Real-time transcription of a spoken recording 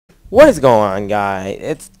What is going on, guys?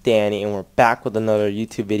 It's Danny and we're back with another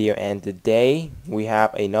YouTube video, and today we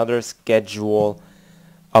have another schedule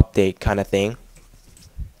update kind of thing.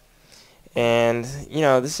 And you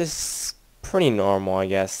know, this is pretty normal, I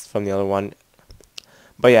guess, from the other one.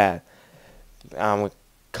 But yeah, we'll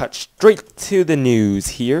cut straight to the news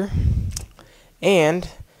here. And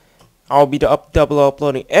I'll be double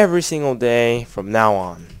uploading every single day from now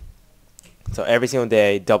on. So every single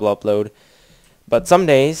day, double upload. But some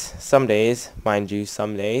days, mind you,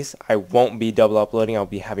 some days I won't be double uploading. I'll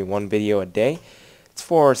be having one video a day. It's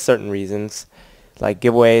for certain reasons, like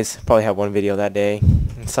giveaways. Probably have one video that day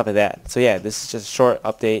and stuff like that. So yeah, this is just a short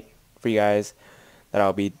update for you guys that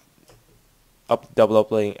I'll be double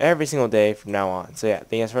uploading every single day from now on. So yeah,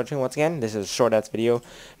 thank you guys for watching once again. This is a short ass video.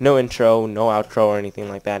 No intro, no outro or anything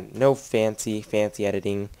like that. No fancy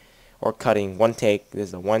editing or cutting. One take. This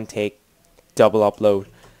is a one take double upload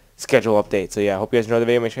schedule update. So yeah, I hope you guys enjoy the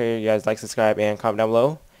video. Make sure you guys like, subscribe, and comment down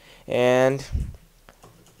below. And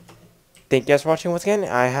thank you guys for watching once again.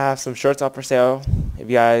 I have some shirts up for sale. If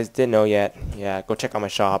you guys didn't know yet, yeah, go check out my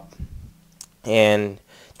shop and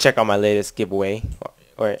check out my latest giveaway.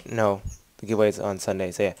 Or no, the giveaway is on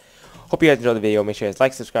Sunday. So yeah, hope you guys enjoy the video. Make sure you guys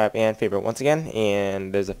like, subscribe, and favorite once again.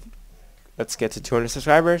 And let's get to 200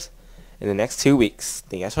 subscribers in the next 2 weeks.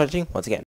 Thank you guys for watching once again.